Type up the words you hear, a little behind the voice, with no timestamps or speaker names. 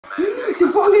They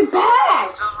brought it back!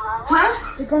 Huh?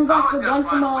 They brought back the one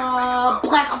from,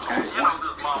 Black Ops Cold War. You know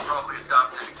this mom probably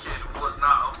adopted a kid who was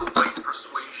not of the white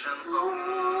persuasion, so...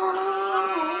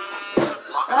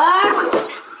 Lock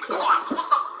kids in the closet.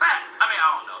 What's up with that? I mean, I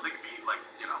don't know. They could be, like,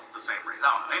 you know, the same race. I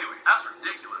don't know. Anyway, that's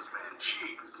ridiculous, man.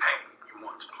 Jeez. Hey, you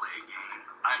want to play a game?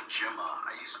 I'm Gemma.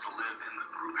 I used to live in the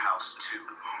group house, too.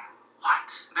 What?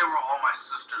 They were all my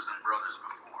sisters and brothers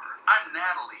before. I'm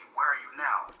Natalie. Where are you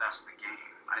now? That's the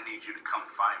game. I need you to come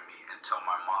find me and tell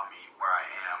my mommy where I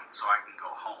am so I can go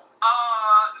home.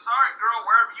 Sorry, girl.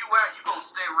 Wherever you at, you gonna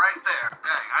stay right there.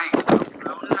 Dang, I ain't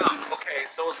no. Okay,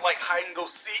 so it's like hide and go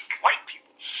seek. White people.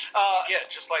 Yeah,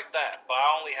 just like that. But I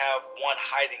only have one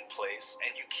hiding place,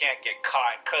 and you can't get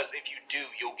caught, because if you do,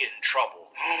 you'll get in trouble.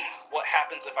 What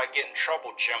happens if I get in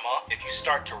trouble, Gemma? If you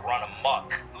start to run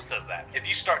amok. Who says that? If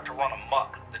you start to run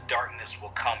amok, the darkness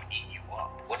will come eat you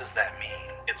up. What does that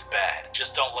mean? It's bad.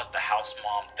 Just don't let the house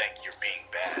mom think you're being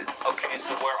bad. Okay,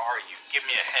 so where are you? Give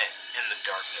me a hint. In the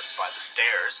darkness by the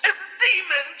stairs. It's a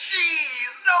demon!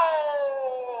 Jeez! No!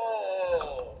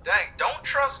 Dang, don't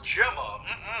trust Gemma.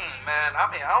 Man.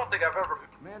 I mean, I don't think I've ever...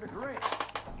 Commander Kareem.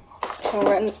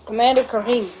 Commander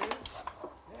Kareem.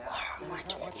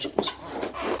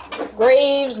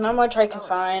 Graves, not much I can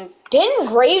find. Didn't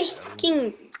Graves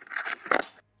fucking...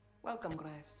 Welcome,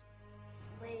 Graves.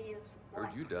 Heard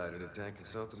you died in a tank in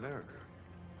South America.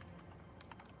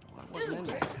 Well, I wasn't in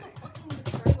there.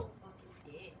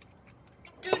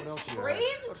 Dude, What else you Graves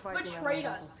We're fighting betrayed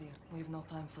our us. battles here. We have no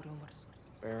time for rumors.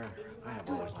 Baron, I have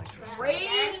always liked your style.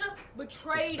 Graves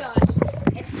betrayed us.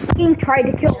 And fucking tried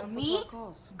to kill me, You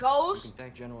Ghost, can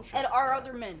thank General and Shepard. our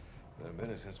other men. Been a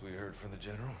minute since we heard from the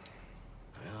General.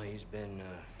 Well, he's been,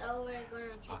 So we're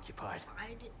gonna occupied.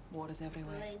 find it. War is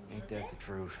everywhere. Do they know Ain't that the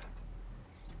truth?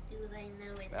 Do they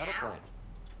know it Battle now? plan.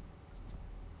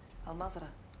 Al-Mazrah.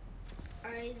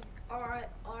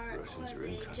 Russians are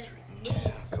in they just country.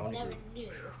 idiots who Coney never Group.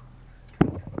 knew.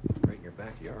 Right in your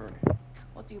backyard.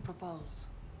 What do you propose?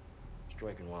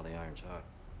 Striking while the iron's hot.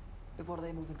 Before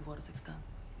they move into Warzikistan.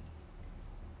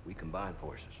 We combine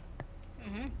forces.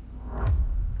 Mm-hmm.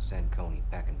 Send Coney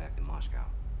packing back to Moscow.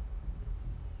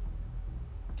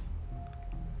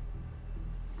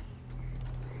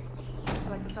 I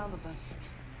like the sound of that.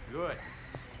 Good.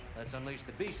 Let's unleash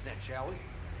the beast then, shall we?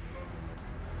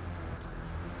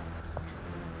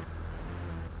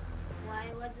 Why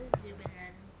was it zooming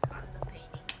in on the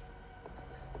painting?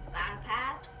 Battle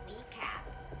pass, recap.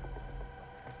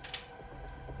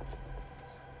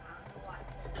 I don't know what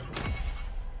this is.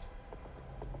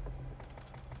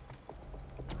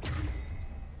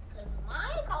 Because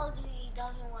my Call of Duty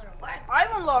doesn't want to work.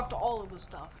 I've unlocked all of the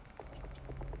stuff.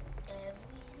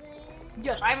 Everything.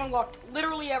 Yes, I've unlocked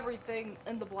literally everything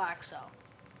in the black cell.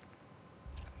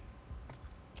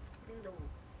 No.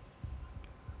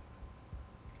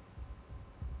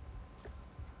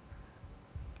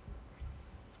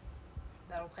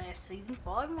 That'll pass season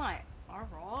 5, mate.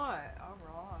 Alright.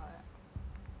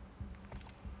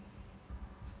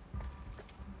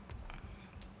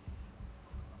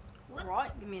 What?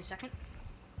 Right, give me a second.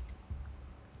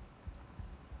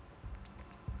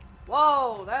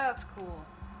 Whoa, that's cool.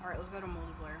 Alright, let's go to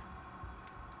multiplayer.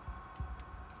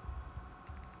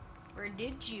 Where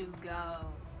did you go?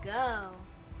 Go.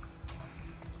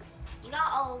 You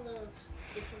got all those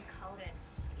different colors.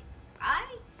 On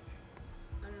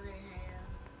the other hand,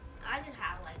 I just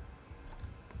have like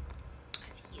a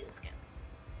few skins.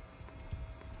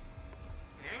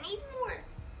 And I need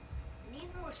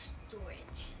more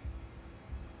storage.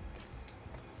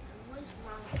 And what's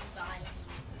wrong with buying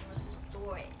more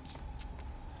storage?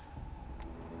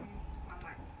 On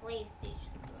my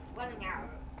PlayStation, it's running out.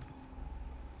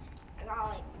 I got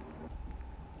like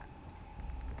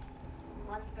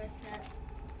 1%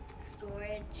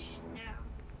 storage now.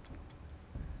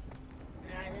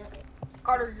 And I don't.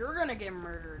 Carter, you're gonna get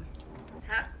murdered.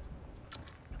 Huh?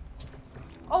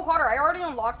 Oh, Carter, I already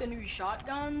unlocked the new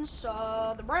shotguns.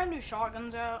 The brand new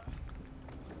shotguns out.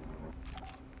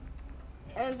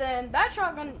 And then that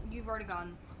shotgun, you've already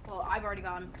gotten. Well, I've already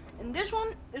gotten. And this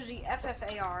one is the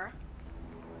FFAR.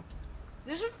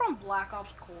 This is from Black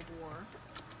Ops Cold War.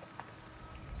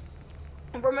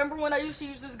 And remember when I used to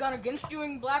use this gun against you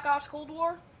in Black Ops Cold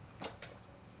War?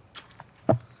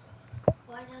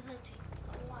 Why does it take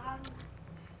so long?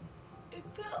 It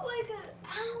felt like an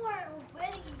hour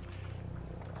already.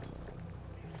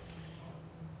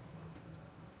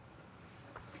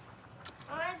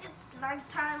 When it's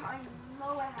nighttime, I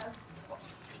know it has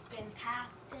been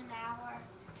past an hour.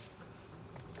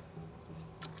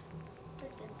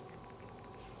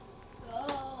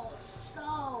 Oh,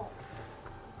 so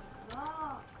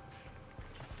long.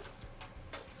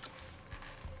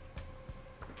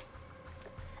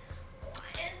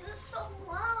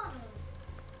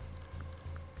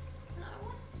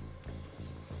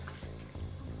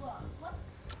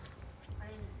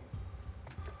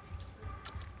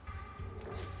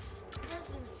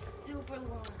 super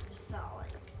long, it felt like.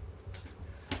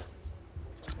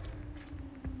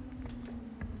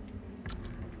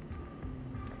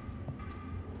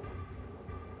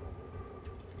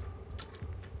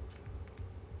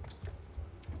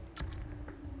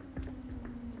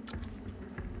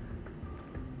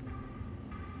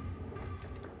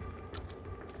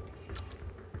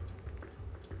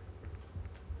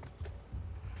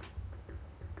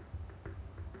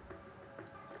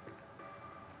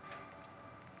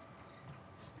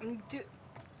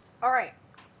 Alright,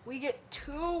 we get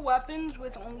 2 weapons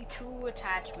with only 2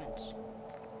 attachments.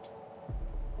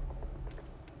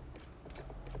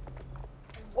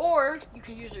 Or you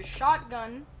can use a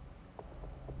shotgun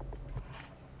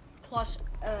plus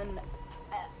an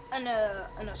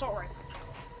assault rifle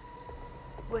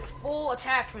with full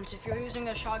attachments if you're using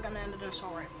a shotgun and an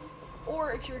assault rifle,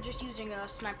 or if you're just using a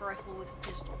sniper rifle with a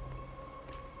pistol.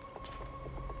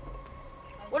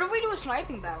 What if we do a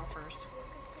sniping battle first?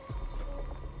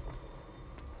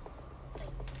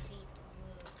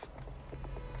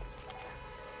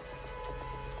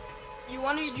 You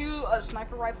want to do a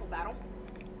sniper rifle battle?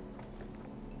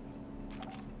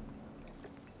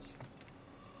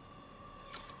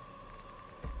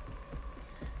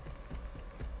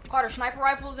 Carter, sniper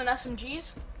rifles and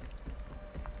SMGs?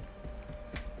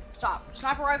 Stop.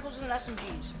 Sniper rifles and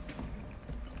SMGs.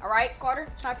 Alright, Carter?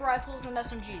 Sniper rifles and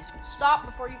SMGs. Stop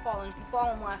before you fall, and if you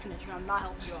fall, I'm laughing at you. I'm not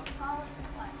helping you out.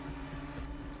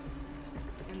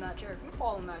 In that chair. If you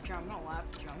fall in that chair, I'm gonna laugh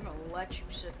at you. I'm gonna let you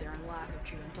sit there and laugh at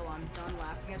you until I'm done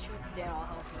laughing at you. Then I'll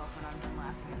help you out when I'm done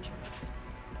laughing at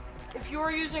you. If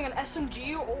you're using an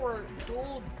SMG or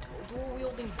dual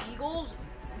wielding deagles,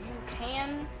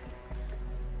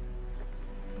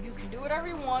 you can do whatever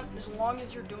you want as long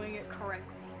as you're doing it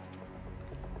correctly.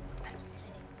 I'm sitting.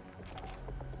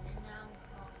 And now I'm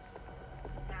falling.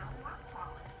 Now I'm not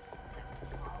falling. Now I'm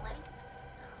falling.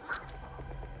 Now I'm not falling.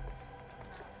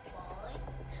 Now I'm falling.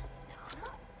 Now I'm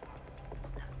not falling.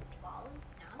 Now I'm falling.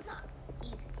 Now I'm not.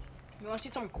 Easy. You wanna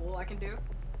see something cool I can do?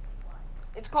 What?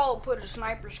 It's called put a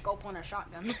sniper scope on a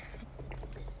shotgun.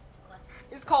 This what?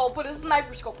 It's called put a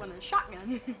sniper scope on a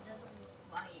shotgun. It doesn't look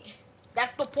like it.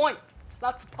 That's the point. It's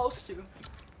not supposed to.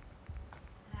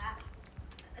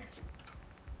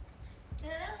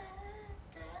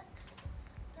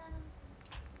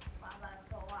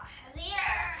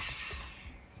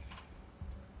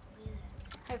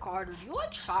 Hey Carter, do you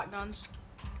like shotguns?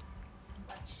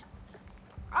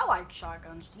 I like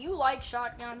shotguns. Do you like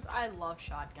shotguns? I love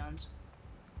shotguns.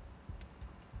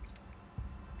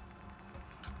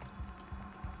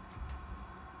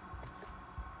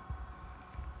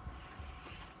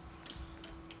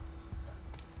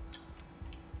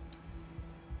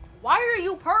 Why are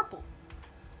you purple?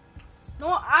 No,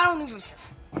 I don't even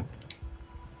care.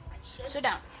 Sit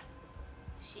down.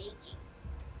 Shaking.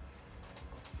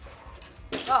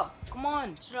 Oh, come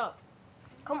on, sit up.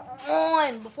 Come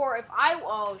on, before if I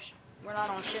we're not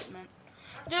on shipment.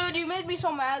 Dude, you made me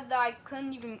so mad that I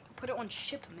couldn't even put it on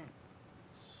shipment.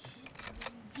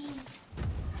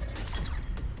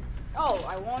 Oh,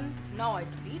 I won? No, I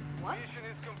defeat? What? Mission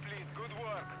is complete. Good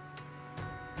work.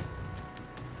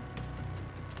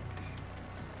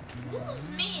 Who's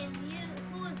me and you?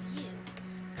 Who is you?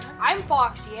 I'm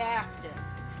Foxy Acton.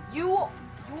 You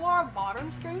are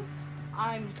bottom screen.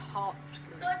 I'm top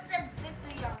screen. So it said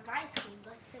victory on my screen,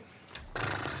 but it said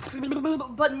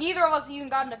But neither of us even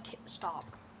got in a stop.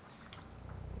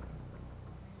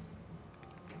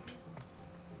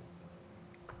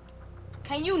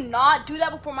 Can you not do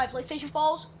that before my PlayStation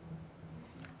falls?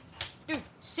 Dude,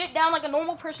 sit down like a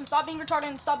normal person. Stop being retarded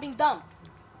and stop being dumb.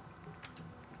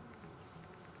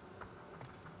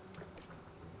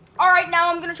 Alright, now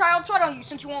I'm gonna try out sweat on you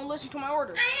since you won't listen to my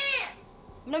orders.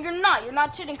 No, you're not. You're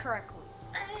not sitting correctly.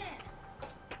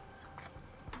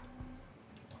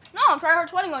 No, I'm trying hard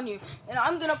sweating on you, and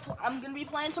I'm gonna be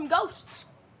playing some Ghosts.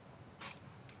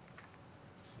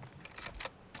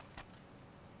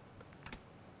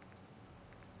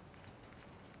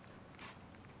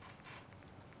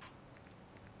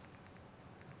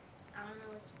 I don't know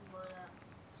what's going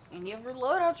on. Any of your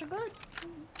loadouts are good.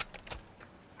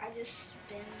 I just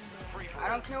spin I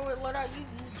don't care what loadout you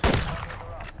use.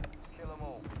 Kill them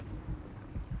all.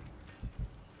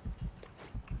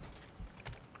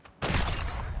 I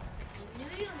knew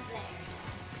you were there.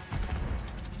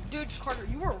 Dude, Carter,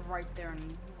 you were right there, and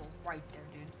you were right there,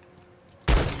 dude.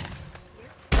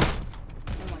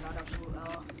 Oh my god, absolute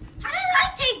How did I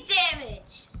take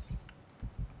damage?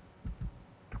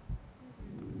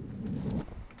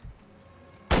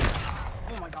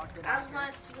 Oh my god, get I out was of going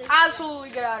here. to switch. Absolutely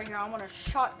get out of here. I'm gonna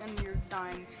shotgun you're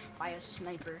dying by a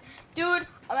sniper. Dude,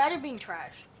 imagine being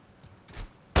trash.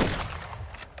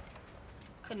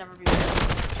 Could never be.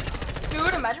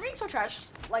 Dude, imagine being so trash.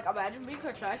 Like, imagine being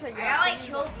so trash that you have I to use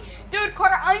killed a- you. Dude,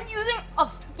 Carter, I'm using a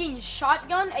fucking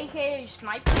shotgun, aka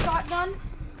sniper shotgun,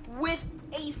 with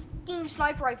a fucking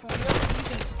sniper rifle. And you're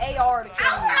using AR to kill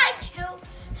How me. am I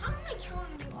killing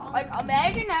you all? Like,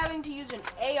 imagine having to use an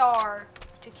AR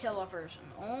to kill a person.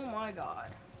 Oh my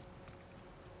god.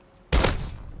 Oh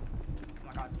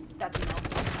my god, that's enough.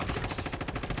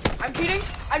 I'm cheating?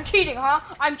 I'm cheating, huh?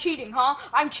 I'm cheating, huh?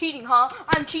 I'm cheating, huh?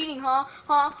 I'm cheating, huh?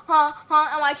 Huh? Huh? Huh?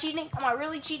 Am I cheating? Am I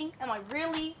really cheating? Am I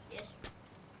really? Yes.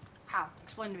 How?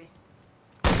 Explain to me.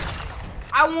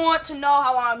 I want to know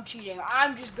how I'm cheating.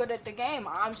 I'm just good at the game.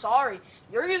 I'm sorry.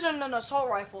 You're using an assault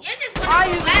rifle. You're just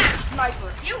I'm running using a around.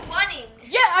 sniper. You're running.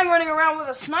 Yeah, I'm running around with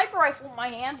a sniper rifle in my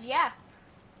hands. Yeah.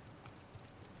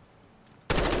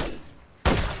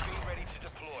 Ready to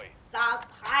deploy. Stop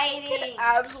Get hiding.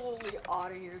 absolutely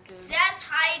out of here, kid. That's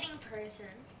hiding person.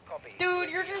 Copy. Dude,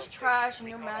 you're just trash, and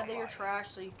you're mad that you're trash,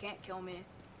 so you can't kill me.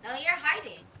 No, you're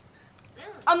hiding. Really?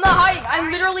 I'm not hiding. I'm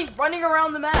literally running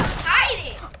around the map.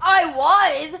 Hiding. I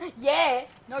was. Yeah.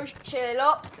 No, chill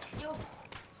up. You're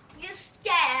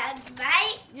scared,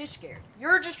 right? You're scared.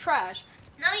 You're just trash.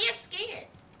 No, you're scared.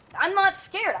 I'm not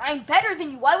scared. I'm better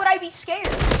than you. Why would I be scared?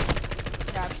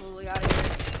 Get absolutely out of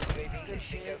here. Good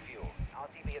shit.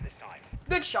 RTV at this time.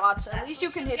 Good shots. At That's least you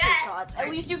what can you hit get. good shots. At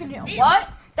least you can hit. This- What?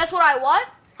 That's what I what?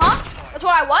 Huh? That's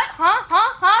what I what? Huh?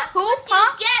 Huh? Huh? Who? What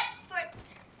Huh? you get for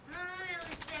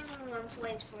literally one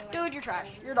place for like, Dude, you're trash.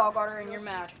 You're dog order and you're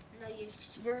mad. No, You're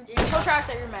so trash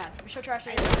that you're mad. You're so trash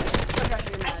that you're mad. So trash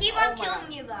that you're mad. I keep Oh on my killing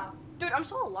God. you though. Dude, I'm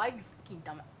still alive, you fucking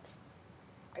dumbass.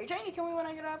 Are you trying to kill me when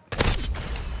I get up?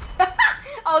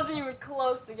 I wasn't even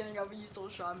close to getting up and you still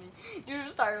shot me. Dude, I'm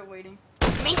just tired of waiting.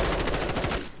 Me?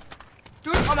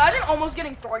 Dude, imagine almost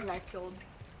getting throwing knife killed.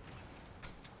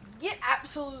 Get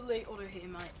absolutely older here,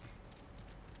 mate.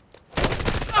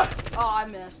 Oh, I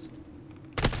missed.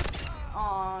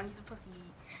 Aw, he's a pussy.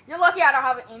 You're lucky I don't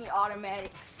have any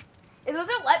automatics. It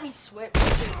doesn't let me switch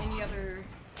to any other.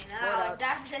 I know, Loadout.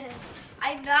 that's it.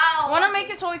 I know. Wanna make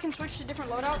it so we can switch to different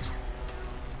loadouts?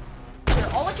 Here,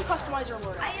 I'll let you customize your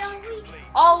loadout. I don't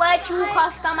I'll let you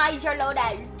customize your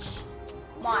loadout.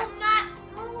 Come on. do not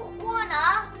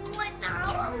wanna do it now.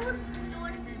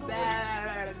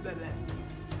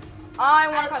 I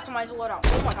want to customize the loadout.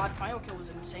 Oh my god, final kill was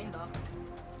insane though.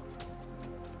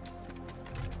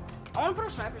 I want to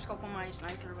put a sniper scope on my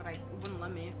sniper, but it wouldn't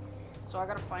let me. So I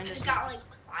gotta find I this. got like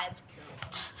 5 kills.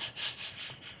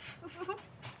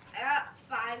 I got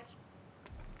 5.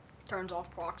 Turns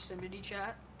off proximity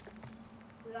chat.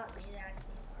 We got me actually.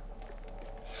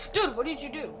 Dude, what did you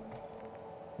do?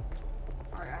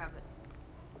 Alright, I have it.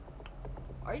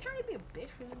 Are you trying to be a bitch?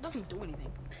 Because it doesn't do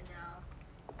anything. I know.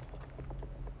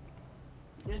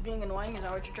 You're just being annoying? Is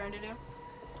that what you're trying to do?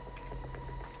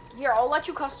 Here, I'll let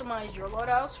you customize your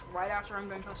loadouts right after I'm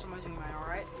done customizing mine,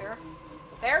 alright? Fair?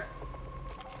 Fair?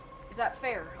 Is that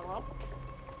fair? Hello?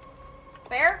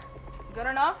 Fair? Good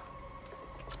enough?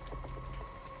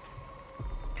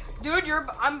 Dude,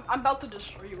 I'm about to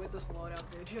destroy you with this loadout,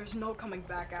 dude. There's no coming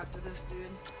back after this, dude.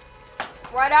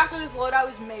 Right after this loadout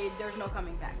is made, there's no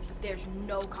coming back. There's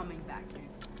no coming back, dude.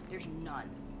 There's none.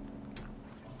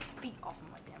 Beat off of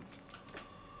my damn.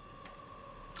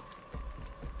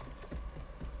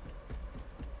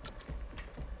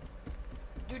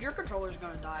 Dude, your controller's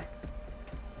gonna die.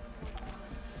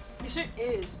 Yes, it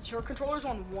is. Your controller's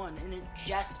on 1, and it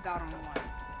just got on 1.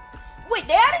 Wait,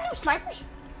 they added new snipers?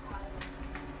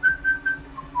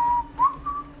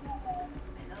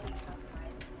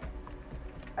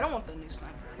 I don't want the new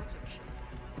sniper. It looks like shit.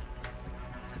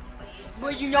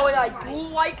 But you know what I do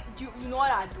like? You know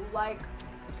what I do like?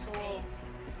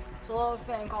 It's a little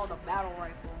thing called a battle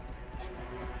rifle.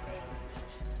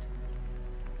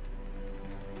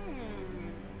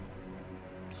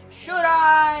 Should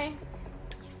I?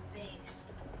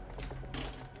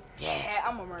 Yeah,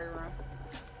 I'm a murderer.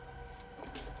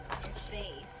 Your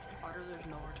face. Carter, there's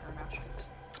no return options.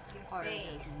 Your Carter, face.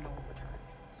 there's no return.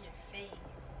 Your face.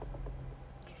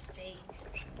 Your face.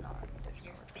 There's not. There's no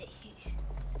Your return. face.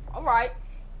 Alright.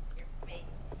 Your face.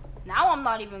 Now I'm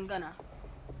not even gonna.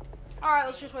 Alright,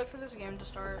 let's just wait for this game to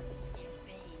start. Your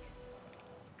face.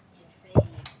 Your face. Your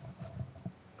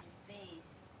face.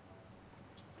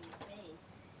 Your face.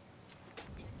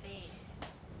 Your face.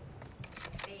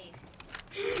 Your face.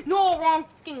 No, wrong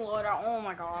fucking loadout. Oh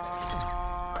my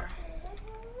god.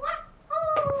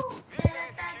 Wahoo!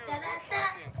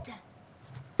 Da-da-da-da-da-da.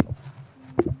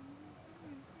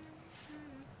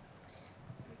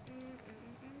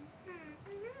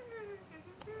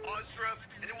 Ozra,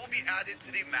 and it will be added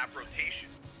to the map rotation.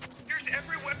 Your There's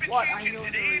every weapon What? I change know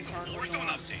in you're today's retarded. Warzone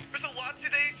update. There's a lot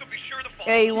today, so be sure to follow.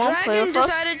 Hey, you wanna play Dragon with us?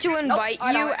 decided to invite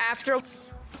I you don't. after.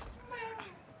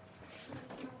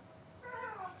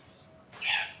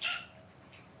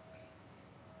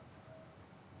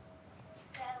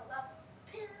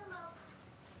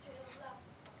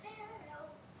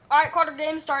 Alright, Carter,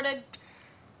 game started.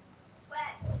 What?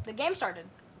 The game started.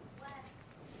 What?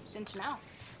 Since now.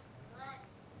 What?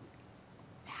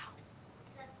 Now.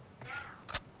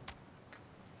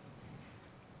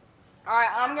 Alright,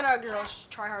 I'm gonna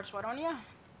just try hard sweat on you.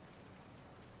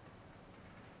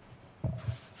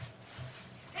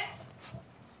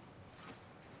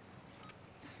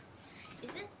 Is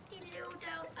this the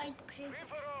loadout I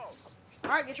picked?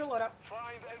 Alright, get your loadout.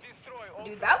 Find and destroy all.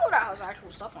 Dude, that loadout has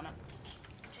actual stuff on it.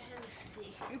 Let's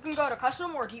see. You can go to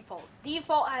custom or default.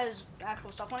 Default has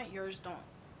actual stuff on it, yours don't.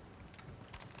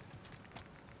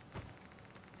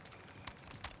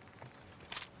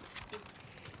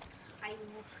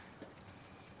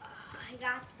 I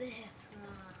got this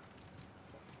one.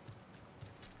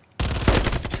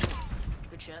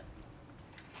 Good shit.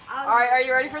 I was- Alright, are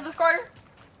you ready for this, Carter?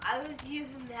 I was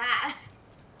using that.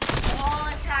 All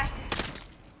attack.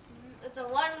 It's a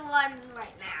 1-1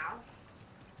 right now.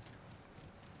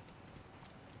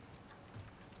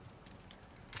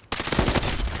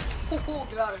 Ooh,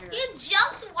 get out of here. You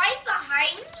jumped right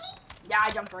behind me? Yeah,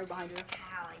 I jumped right behind you.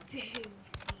 How I did.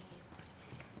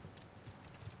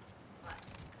 What?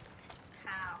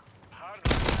 How?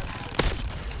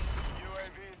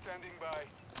 UAV standing by.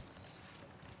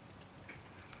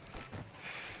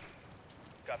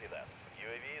 Copy that.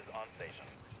 UAV is on station.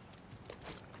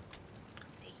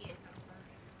 Here's something.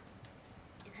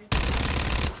 It's like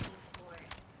before.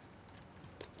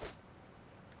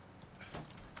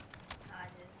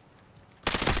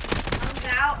 Comes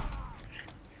out.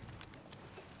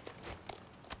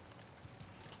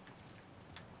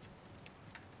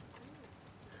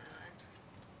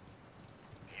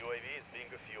 UAV is being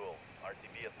a fuel.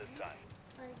 RTB at this time.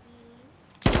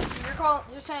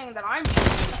 You're saying that I'm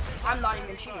cheating. I'm not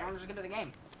even cheating, I'm just good at the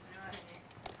game.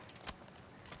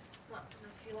 What?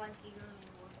 I feel like you're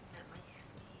looking at my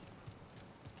screen.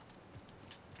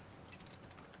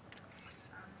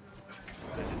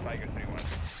 This is Tiger 3-1.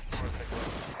 Perfect.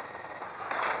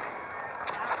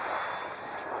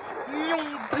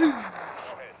 Boom. Go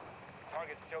ahead.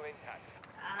 Target still intact.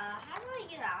 How do I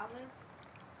get out of it?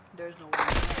 There's no way.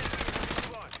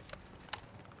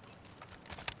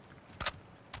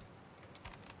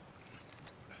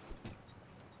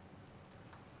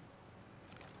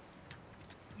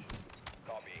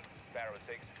 Copy. Sparrow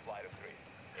 6, flight of 3.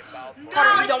 Inbound.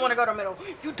 Carter, you don't want to go to middle.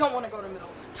 You don't want to go to middle.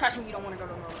 Trust me, you don't want to go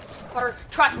to middle. Carter,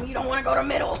 trust me, you don't want to go to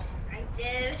middle. I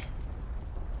did.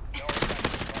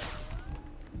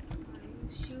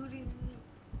 Shooting me.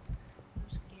 I'm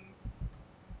scared.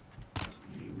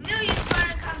 Knew you was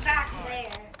gonna come back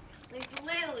there. Like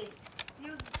literally.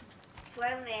 You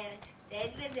swam there.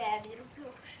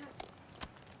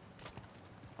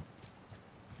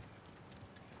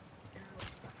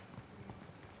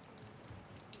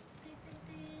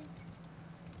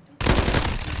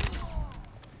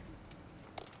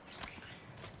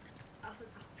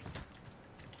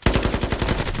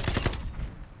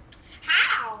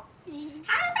 How? How did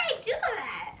I do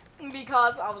that?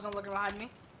 Because I wasn't looking behind me.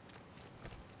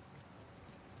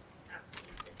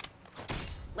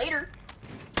 Later.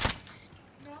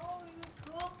 No, you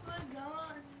took the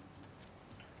gun.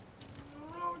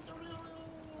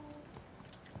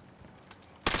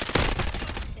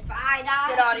 If I die,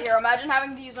 Get out of here. Imagine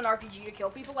having to use an RPG to kill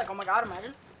people. Like, oh my god,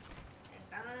 imagine.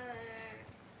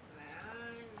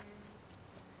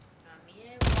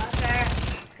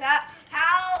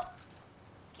 How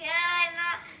can I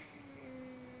not?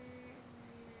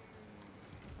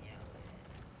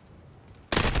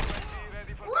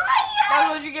 That's Why?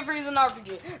 what you get for using an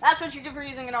RPG. That's what you get for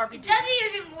using an It RPG. doesn't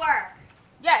even work.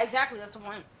 Yeah, exactly. That's the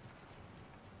point.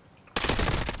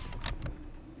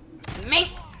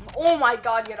 Mate. Oh my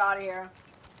god, get out of here.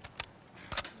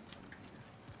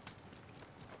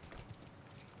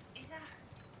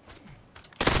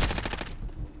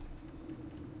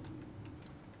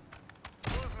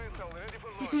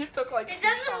 You took like It 2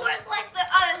 doesn't shots. work like the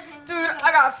other thing. Dude,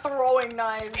 I got throwing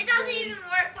knives. It doesn't dude. even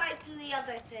work like the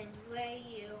other thing where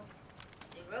you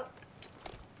zero.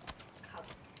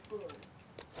 Kaboom.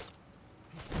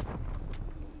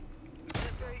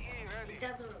 It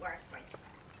doesn't work like that.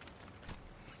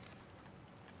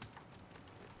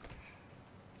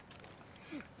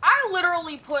 I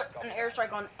literally put an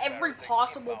airstrike on every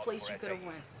possible place you could have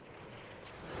went.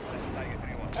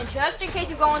 And just in case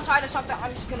you go inside of something,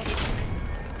 I'm just gonna hit you.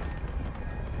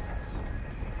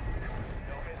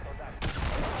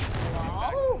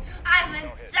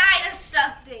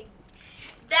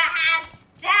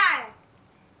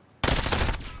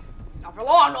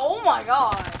 Oh my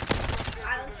god.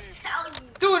 I was telling you.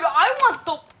 Dude, I want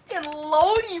the fucking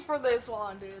loadie for this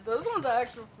one, dude. This one's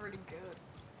actually pretty good.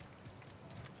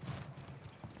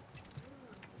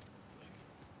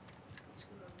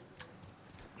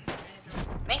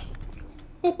 Me.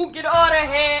 Ooh, get out of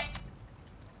here.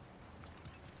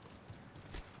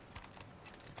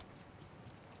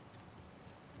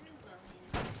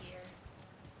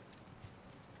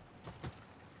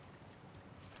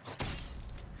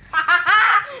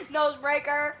 Nose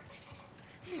breaker.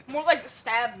 More like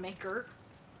stab maker.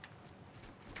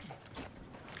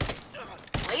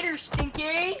 Later,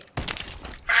 Stinky.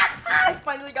 I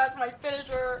finally got my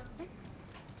finisher.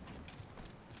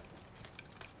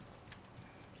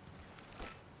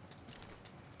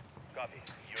 Copy.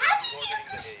 You're How did you ordering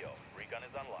the just- AO. Recon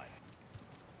is online.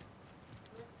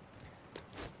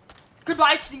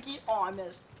 Goodbye, Stinky. Oh, I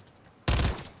missed.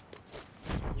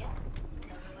 Yeah.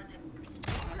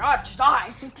 Oh my god, just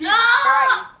die. Jesus No!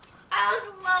 Christ. I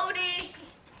was loading.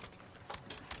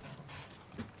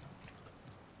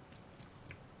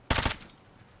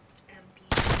 MP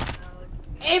mode.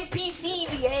 NPC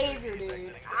behavior,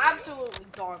 dude. Absolutely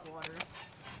dog water.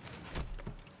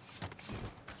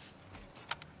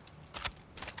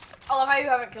 I love how you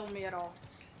haven't killed me at all.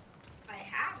 I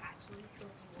have actually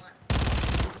killed you once.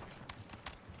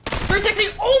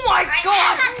 360. Oh my I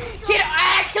god. have killed Get you.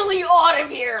 actually out of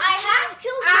here. I have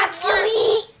killed you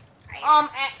Actually.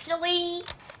 once. Actually.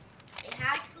 I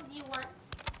have killed you once.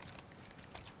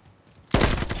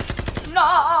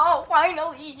 No,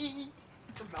 finally.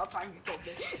 It's about time you killed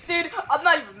me. Dude, I'm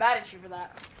not even mad at you for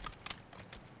that.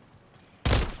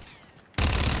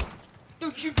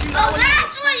 Dude, you do not Oh,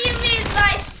 that's what you mean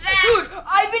by fat. Dude,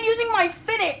 I've been using my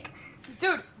Finnick.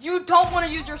 Dude, you don't want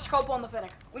to use your scope on the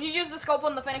Finnick. When you use the scope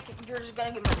on the Finnick, you're just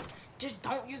gonna get murdered. Just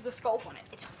don't use the scope on it.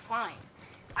 It's fine.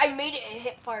 I made it a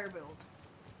hip fire build.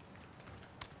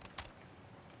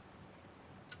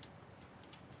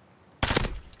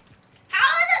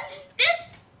 How is it?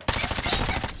 This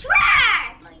thing is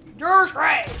trash. Like, You're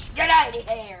trash. Get out of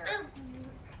here.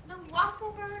 the walk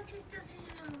around just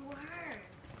doesn't even work.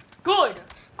 Good.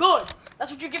 Good.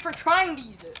 That's what you get for trying to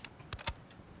use it.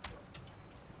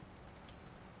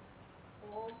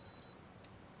 Oh.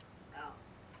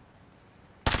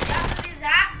 That is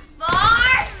that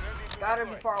far? Gotta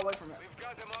be far away from it. We've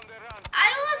got them on the run.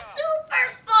 I was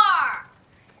super far.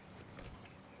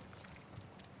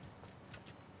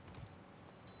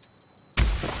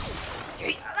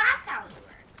 Yeet. Well, that's how it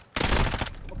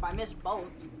works. If I miss both.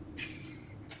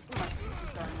 Oh my,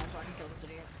 darn, so I can kill this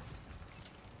idiot.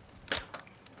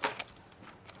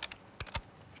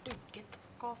 Dude, get the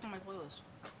fuck off of my playlist.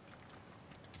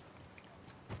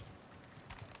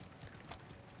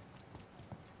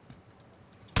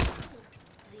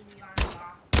 Leave me on the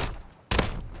block.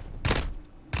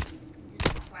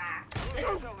 Just crack.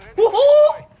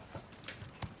 Woohoo!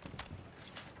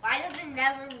 Why does it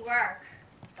never work?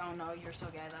 Oh no, you're so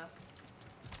gay though.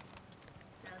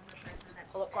 That was the person that.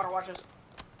 Hold up, Carter, watch this.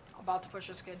 I'm about to push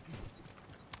this kid.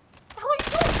 What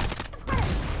the hell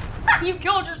are you doing? You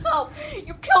killed yourself!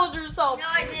 You killed yourself! No,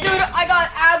 I didn't. Dude, I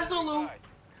got absolute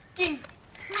fucking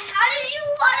How did you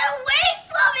run away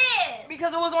from it?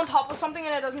 because it was on top of something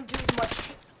and it doesn't do as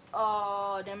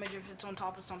much damage if it's on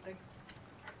top of something.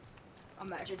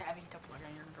 Imagine having to plug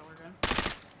in your controller gun.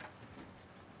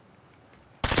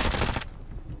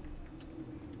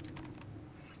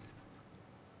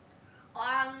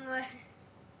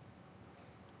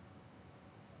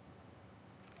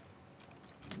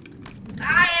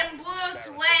 I am Bruce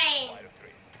Wayne, Flight of 3.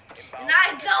 and Inbound. I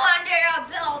go under a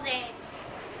building.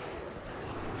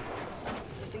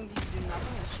 The thing these do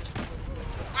nothing, it's just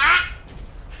Ah!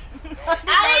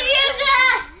 How did you do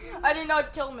that? I did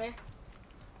not kill me.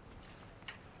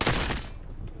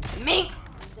 Me!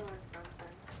 I'm doing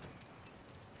something.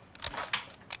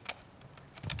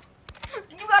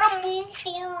 You gotta move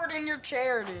forward in your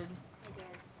chair, dude. I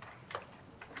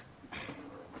did.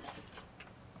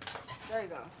 There you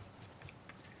go.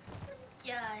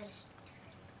 Yes.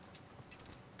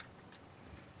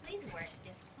 Please work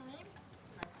this time.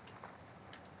 Like,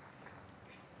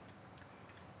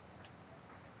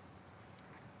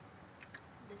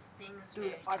 this thing is Dude,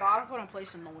 very I gotta put in place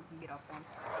so no one can get up on.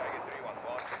 Tiger 3-1,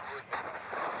 lost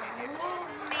improvement. Move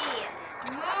me.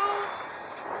 Move.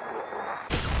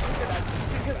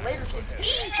 Because later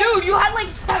Even dude, you had like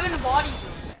 7 bodies in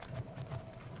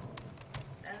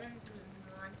there. 7 to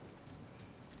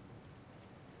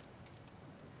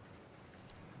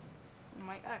 1.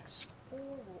 My ex. Oh.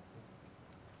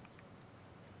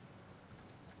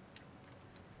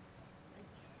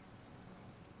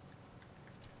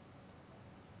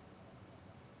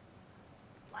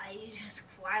 Why just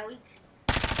quietly.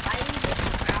 Why you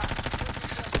just out?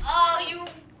 Oh, you.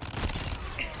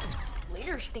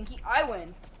 Later, Stinky. I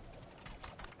win.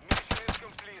 Mission is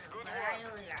complete. Good I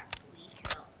work. only got 3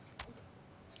 kills.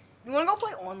 You wanna go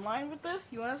play online with this?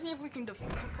 You wanna see if we can defeat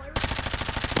some players?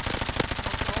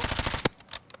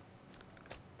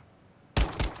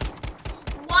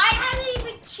 Why hasn't it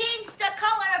even changed the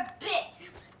color a bit?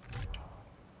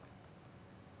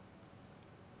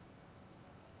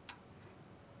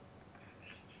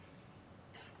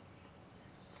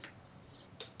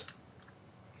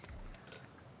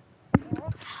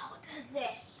 How does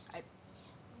this?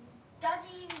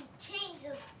 Doesn't even change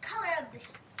the color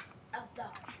of the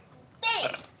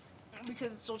thing.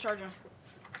 Because it's still charging.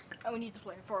 And we need to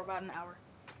play it for about an hour.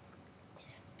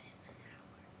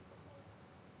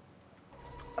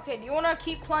 Okay, do you wanna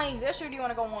keep playing this or do you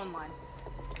wanna go online?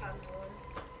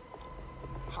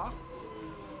 Huh?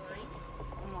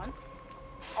 Online?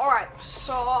 Alright,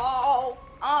 so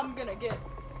I'm gonna get.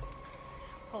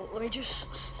 Hold, let me just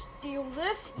steal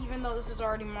this, even though this is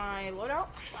already my loadout.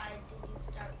 Why did you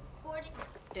start recording?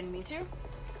 Didn't mean to.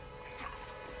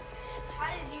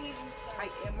 How did you even I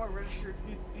start? am a registered.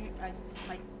 I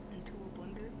like into a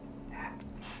blender.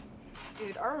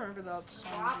 Dude, I remember that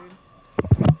song, dude.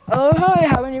 Oh, I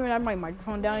haven't even had my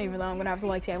microphone down, even though I'm gonna have to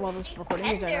like say while this is recording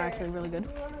because they're actually really good.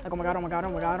 Like, oh my god, oh my god, oh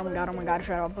my god, oh my god, oh my god,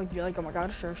 shut up. Like, you're like, oh my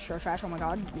god, sure, trash, oh my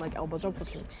god. Like, elbows up,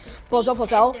 plus up,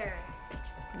 plus L.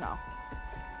 No.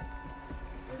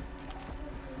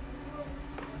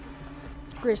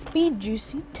 Crispy,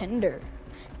 juicy, tender.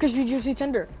 Crispy, juicy,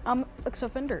 tender. I'm X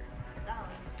offender.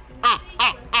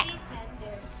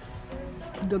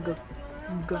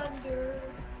 Go.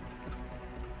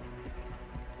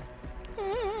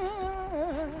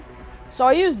 So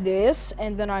I used this,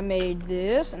 and then I made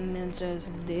this, and then it says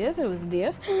this, it was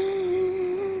this.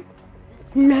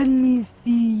 Let me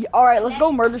see. Alright, let's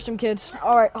go murder some kids.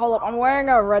 Alright, hold up, I'm wearing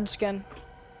a red skin.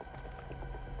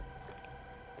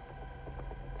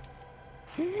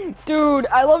 Dude,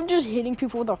 I love just hitting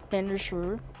people with a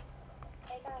finisher.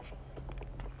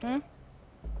 Hmm?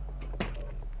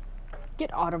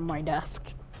 Get out of my desk.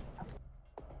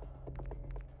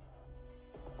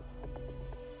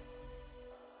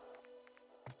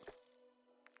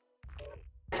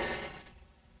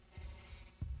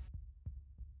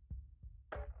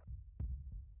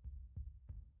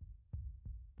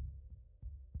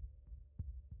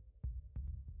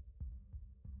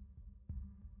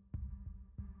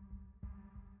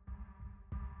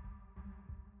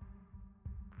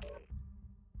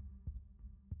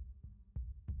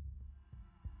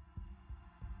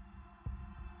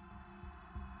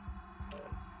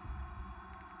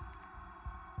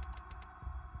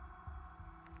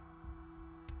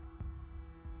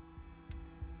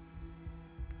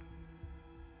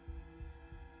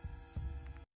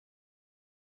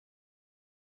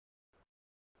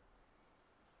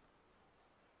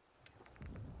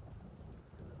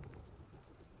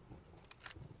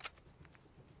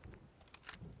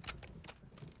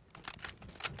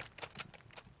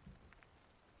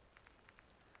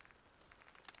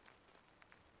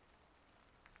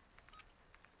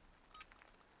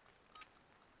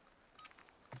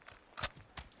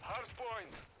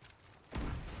 Hardpoint.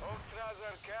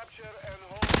 Hochstrasser, capture and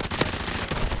hold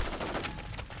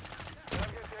the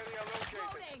target area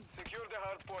located. Secure the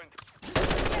hardpoint.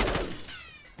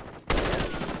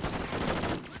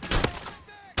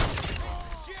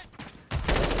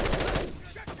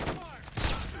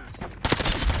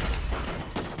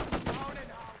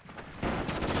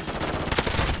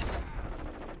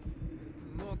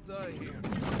 Do not die here.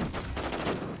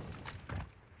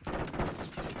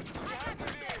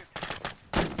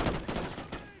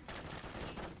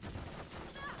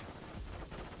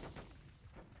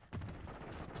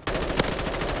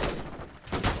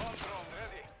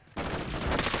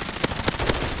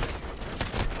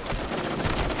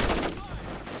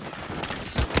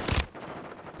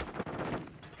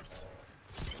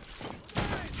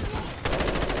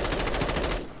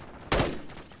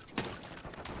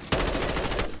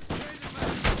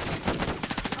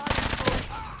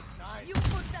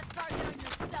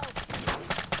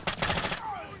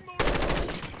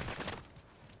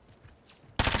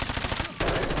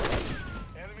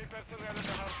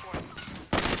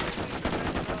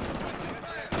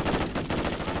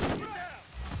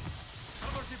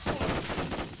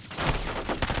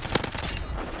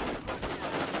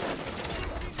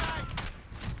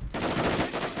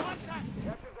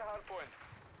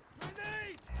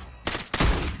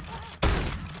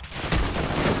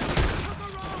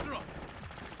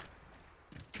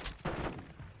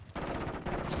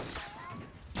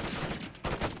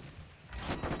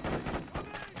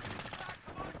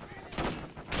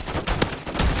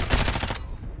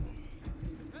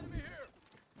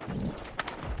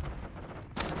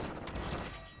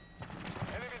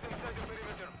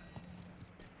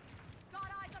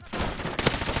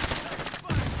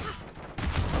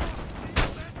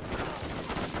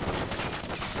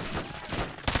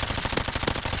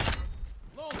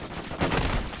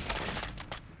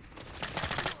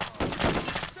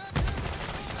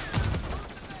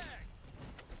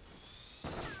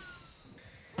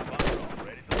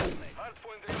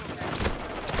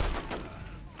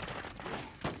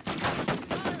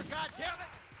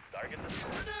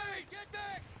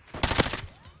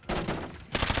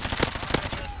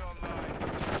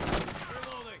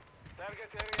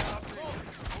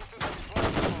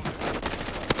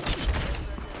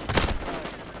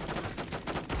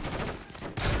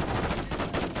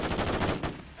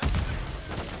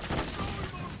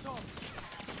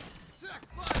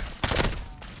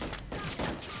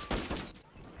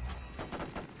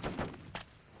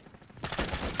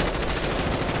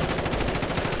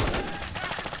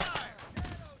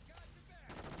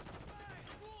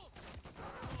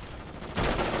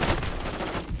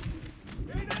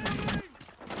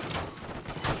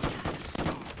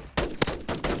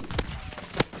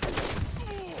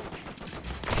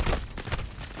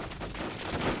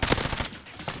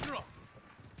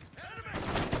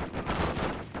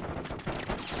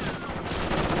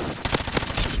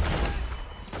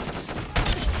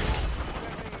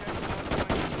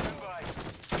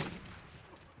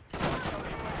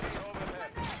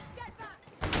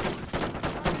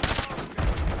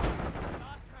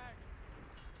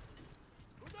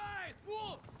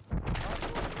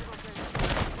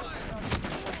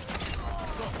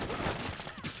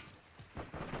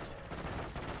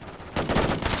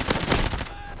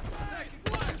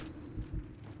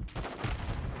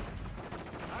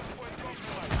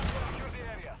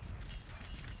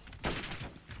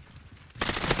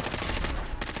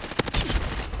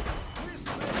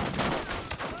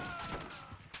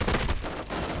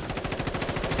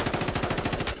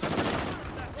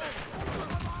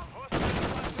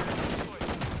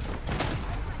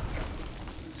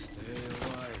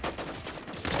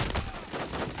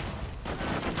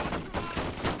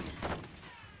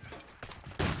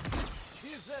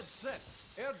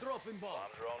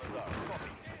 Bomb drone is armed. Copy.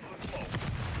 Good smoke.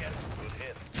 Yes, good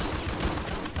hit.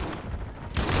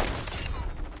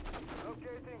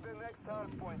 Locating the next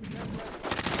hard point.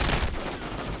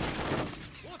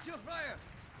 What's your fire?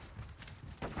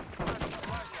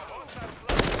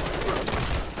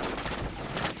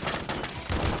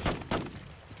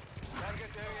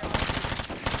 Target area.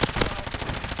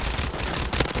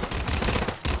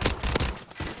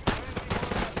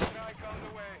 Strike on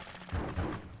the way.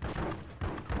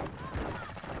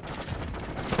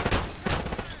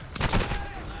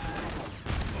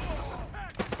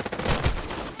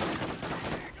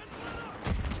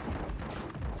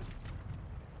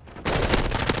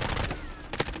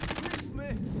 Missed me.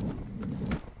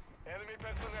 Enemy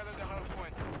personnel at the hard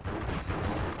point.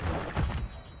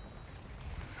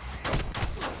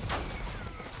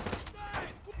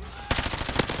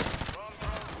 Bomb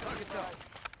drone. Target down.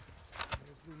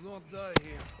 Do not die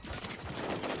here.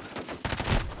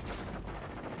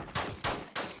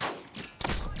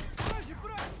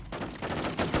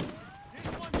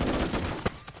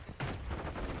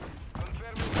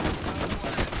 Confirming hard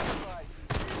point.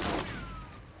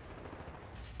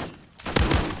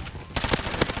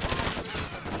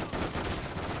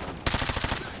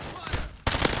 Stand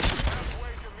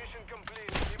halfway to mission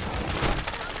complete. Keep moving.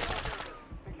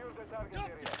 Secure the target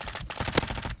area.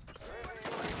 Raising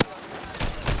UAV on.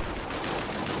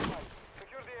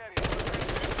 Secure the area.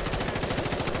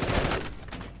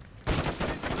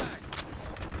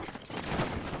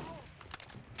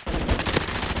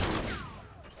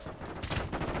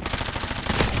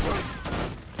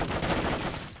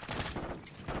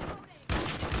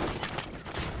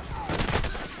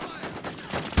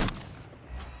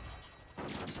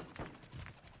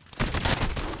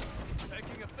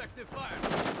 Taking effective fire.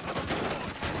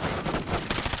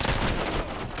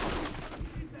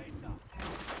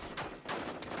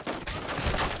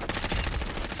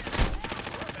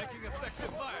 Taking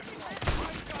effective fire.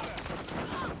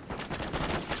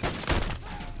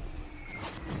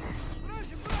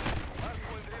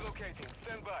 Hardpoint relocating.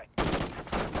 Stand by.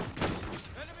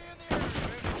 Enemy in the air.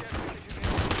 Ready capture mission.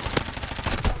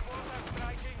 Mortar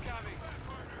strike incoming.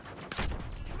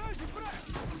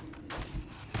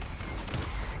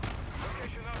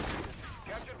 Location updated.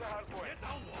 Capture the hardpoint.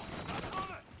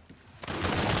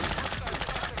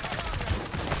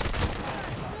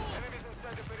 Enemies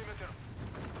inside the perimeter.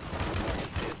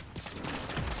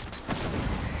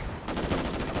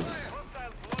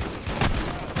 Hostiles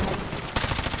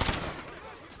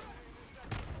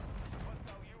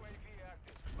Hostile UAV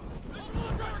active.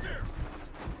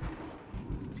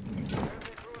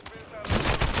 Enemy cruise missile.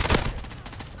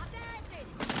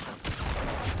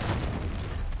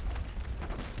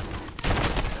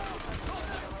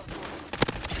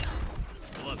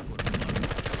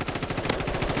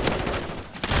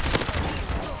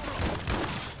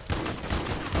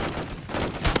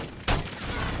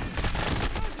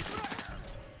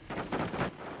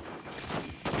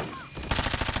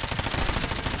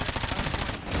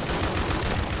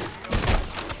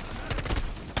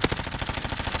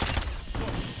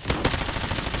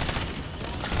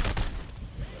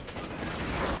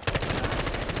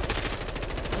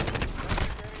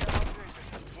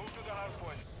 Move to the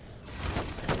hardpoint.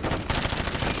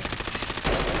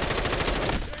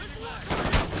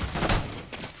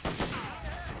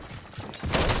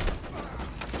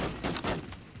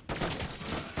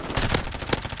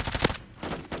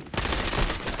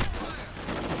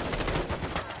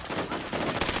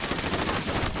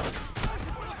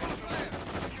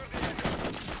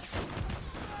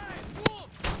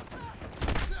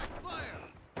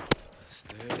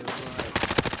 Stay alive.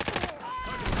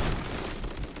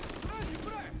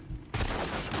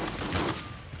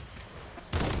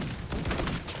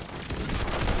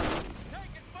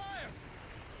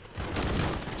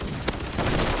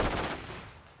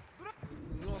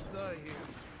 Do not die here.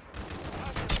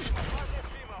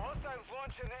 Hostiles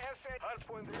launch an airset.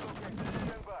 Hardpoint relocated.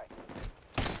 Stand by.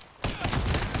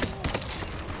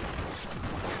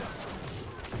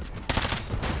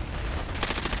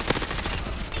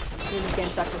 Dude, this game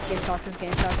sucks, this game sucks, this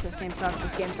game sucks, this game sucks,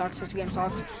 this game sucks, this game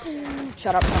sucks.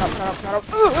 Shut up, shut up, shut up, shut up.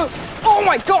 Oh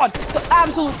my god! The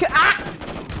absolute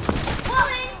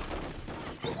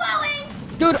Blowing!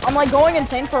 Dude, I'm like going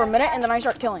insane for a minute and then I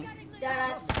start killing.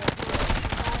 I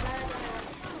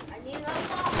need another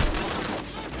ball.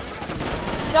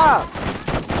 Shut up.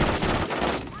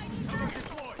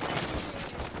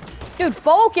 Dude,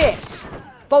 focus!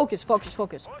 Focus, focus,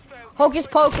 focus. Hocus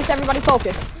pocus, everybody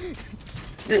focus.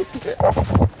 I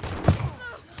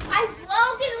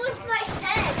broke it with my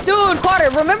head. Dude, Carter,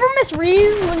 remember Miss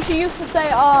Reeves when she used to say,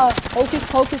 hocus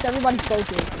pocus, everybody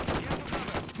focus?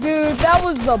 Dude, that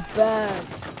was the best.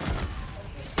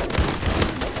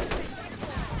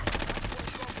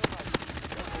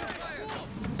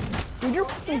 Dude,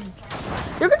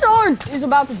 your controller is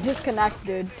about to disconnect,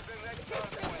 dude.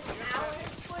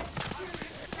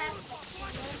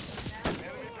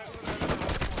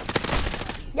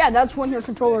 Yeah, that's when your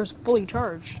controller is fully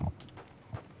charged.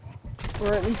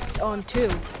 Or at least on 2.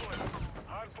 Hardpoint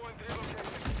relocated.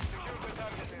 Secure the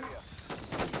target area.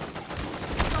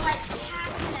 For like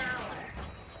half an hour.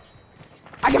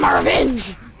 I get my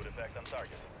revenge! Good effect on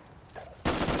target.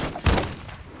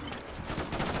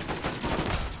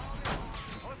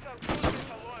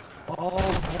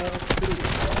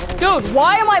 Dude,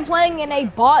 why am I playing in a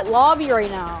bot lobby right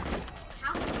now?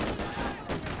 How?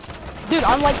 Dude,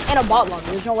 I'm like in a bot lobby.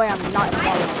 There's no way I'm not in a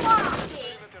bot lobby. Walking,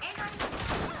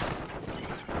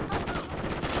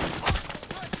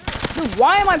 Dude,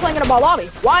 why am I playing in a bot lobby?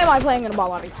 Why am I playing in a bot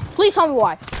lobby? Please tell me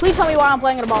why. Please tell me why I'm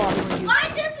playing in a bot lobby. why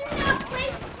does it not play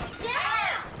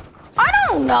down? I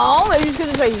don't know. Maybe it's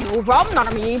because it's a you problem, not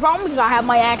a me problem, because I have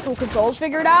my actual controls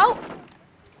figured out. No,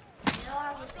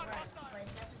 I was right, but it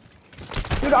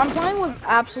doesn't. Dude, I'm playing with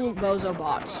absolute bozo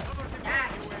bots.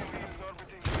 That's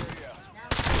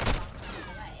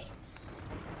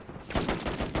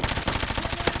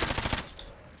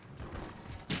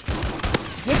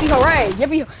Yippee hooray!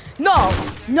 Yippee! No!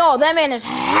 No, that man is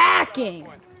hacking!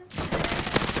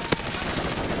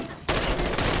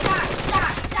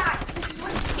 Stop. This is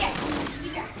what you get.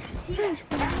 You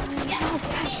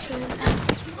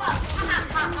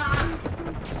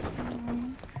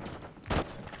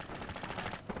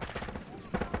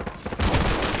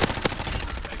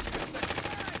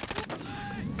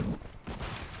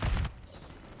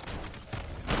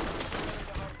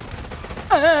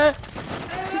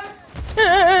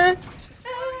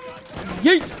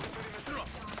Yeet!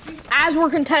 As we're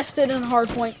contested in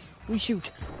hardpoint, we shoot,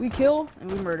 we kill,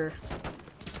 and we murder.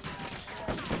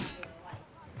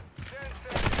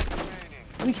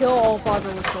 We kill all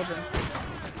fatherless children.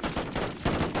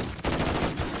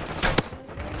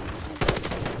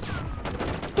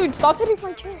 Dude, stop hitting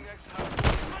my chair.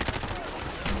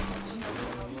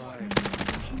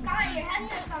 got your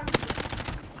headset on.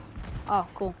 Oh,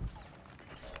 cool.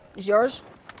 Is yours?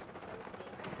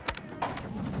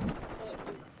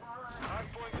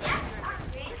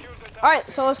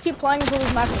 Alright, so let's keep playing until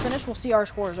this match is finished. We'll see our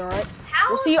scores, alright?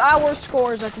 We'll see our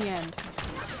scores at the end.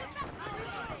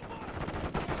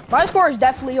 My score is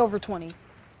definitely over 20.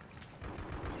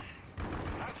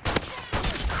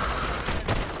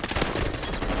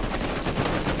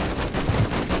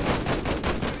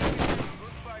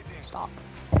 Stop.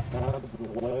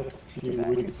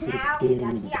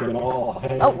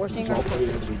 Oh, we're seeing our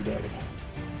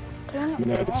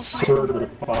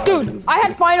Dude, I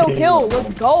had final kill.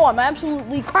 Let's go. I'm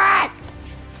absolutely cracked.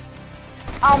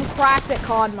 I'm cracked at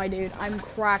COD, my dude. I'm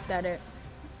cracked at it.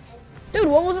 Dude,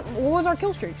 what was our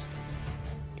kill streaks?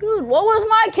 Dude, what was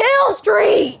my kill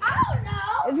streak? I don't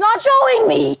know. It's not showing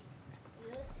me.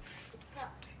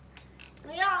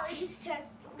 We all need to check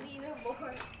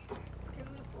leaderboard. Can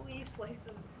we please play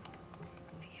some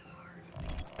VR?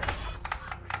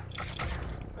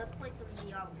 Let's play some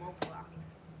VR Roblox.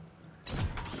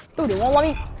 Dude, it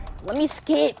won't let me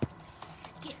skip.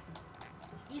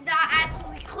 You're not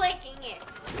actually clicking it.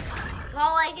 Go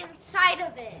like inside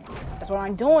of it. That's what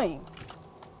I'm doing.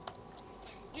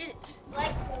 You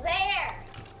like there.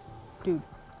 Dude.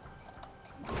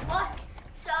 What?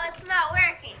 So it's not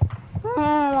working.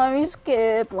 Let me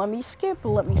skip.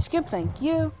 Let me skip, thank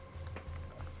you.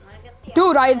 Wanna get the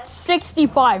Dude, I had other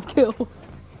 65 kills.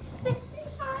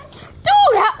 65?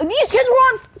 Dude, these kids were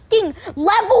on fucking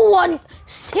level 1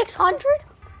 600?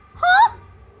 Huh?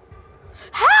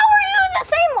 How are you the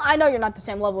same? I know you're not the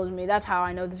same level as me. That's how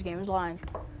I know this game is lying.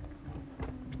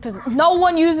 Because no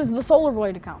one uses the Solar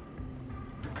Blade account.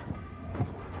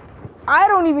 I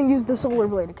don't even use the Solar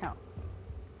Blade account.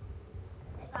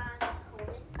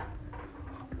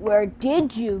 Where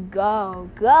did you go?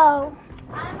 Go.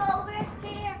 I'm over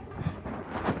here.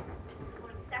 I'm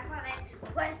gonna step on it.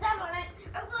 I'm gonna step on it.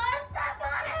 I'm gonna step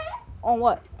on it. On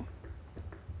what?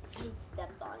 You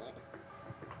stepped on it.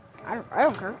 I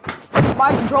don't care.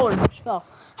 My controller just fell.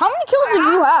 How many kills did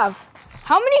you have?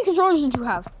 How many controllers did you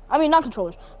have? I mean, not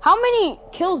controllers. How many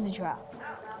kills did you have?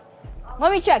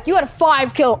 Let me check. You had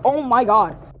 5 kills. Oh my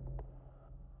god.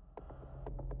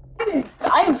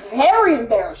 I'm very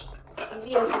embarrassed.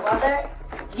 Your brother?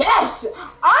 Yes,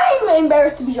 I'm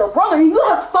embarrassed to be your brother. You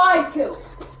have 5 kills.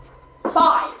 5.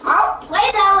 I'll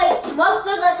play that way most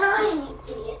of the time, you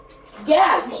idiot.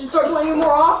 Yeah, you should start playing it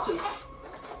more often.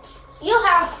 You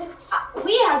have to,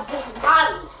 we have different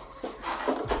hobbies.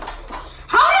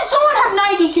 How How did someone have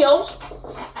 90 kills?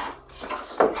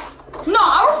 No,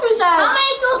 I refuse to How have.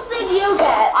 many kills did you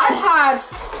get? I had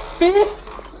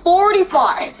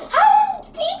 45. How do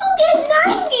people get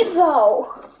 90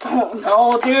 though? Oh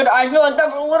no, dude, I feel like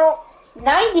that's a little.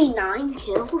 99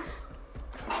 kills?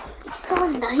 It's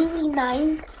got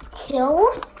 99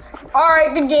 kills?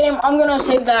 Alright, good game. I'm gonna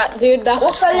save that, dude. That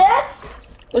was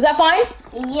that fine?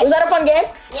 Yeah. Was that a fun game?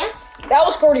 Yeah. That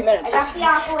was 40 minutes. I got the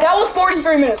apple. That was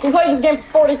 43 minutes. We played this game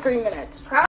for 43 minutes.